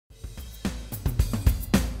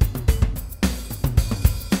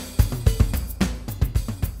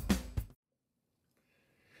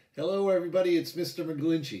everybody, it's Mr.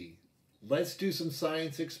 McGlinchey. Let's do some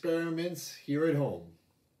science experiments here at home.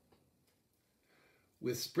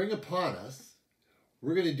 With spring upon us,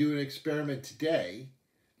 we're going to do an experiment today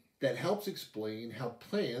that helps explain how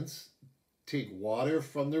plants take water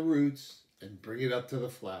from the roots and bring it up to the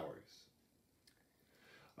flowers.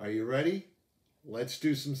 Are you ready? Let's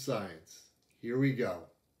do some science. Here we go.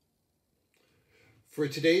 For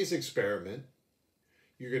today's experiment,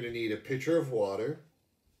 you're going to need a pitcher of water,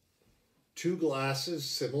 2 glasses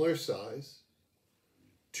similar size,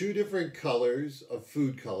 2 different colors of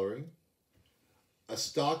food coloring, a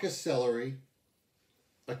stalk of celery,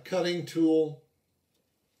 a cutting tool,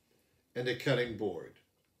 and a cutting board.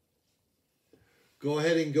 Go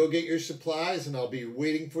ahead and go get your supplies, and I'll be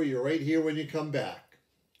waiting for you right here when you come back.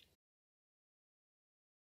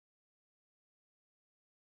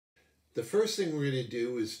 The first thing we're going to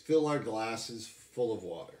do is fill our glasses full of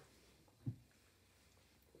water.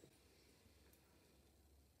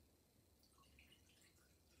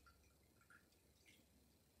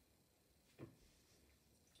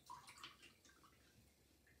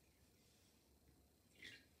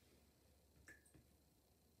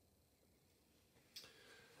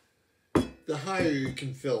 The higher you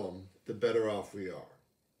can fill them, the better off we are.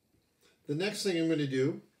 The next thing I'm going to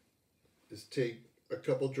do is take a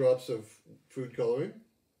couple drops of food coloring.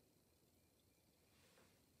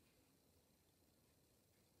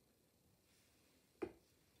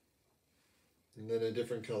 And then a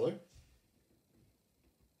different color.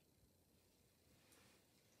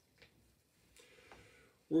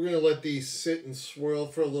 We're going to let these sit and swirl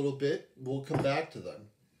for a little bit. We'll come back to them.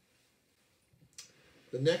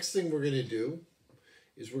 The next thing we're going to do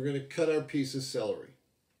is we're going to cut our piece of celery.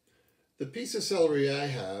 The piece of celery I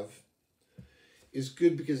have is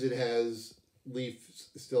good because it has leaves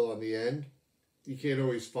still on the end. You can't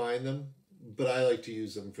always find them, but I like to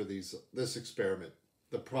use them for this experiment.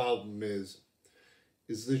 The problem is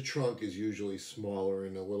the trunk is usually smaller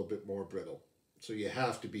and a little bit more brittle. So you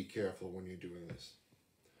have to be careful when you're doing this.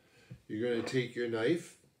 You're going to take your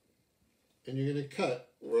knife and you're going to cut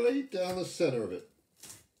right down the center of it.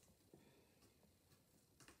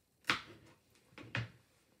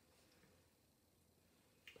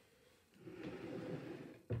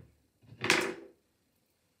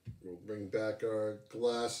 We'll bring back our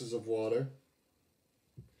glasses of water.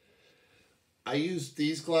 I used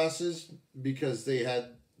these glasses because they had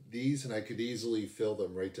these and I could easily fill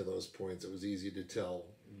them right to those points. It was easy to tell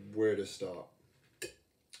where to stop. I'm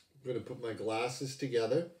going to put my glasses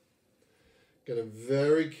together. I'm going to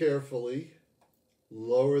very carefully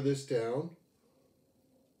lower this down.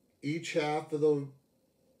 Each half of the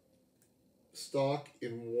stalk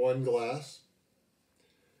in one glass.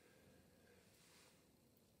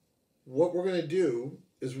 What we're going to do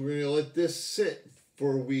is we're going to let this sit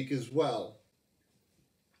for a week as well.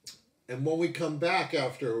 And when we come back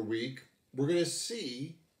after a week, we're going to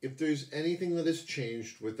see if there's anything that has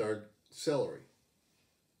changed with our celery.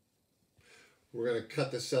 We're going to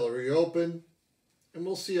cut the celery open, and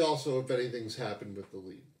we'll see also if anything's happened with the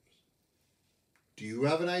leaves. Do you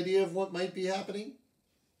have an idea of what might be happening?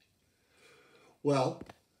 Well,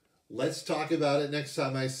 let's talk about it next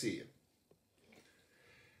time I see you.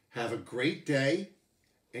 Have a great day,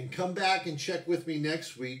 and come back and check with me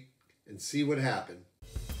next week and see what happened.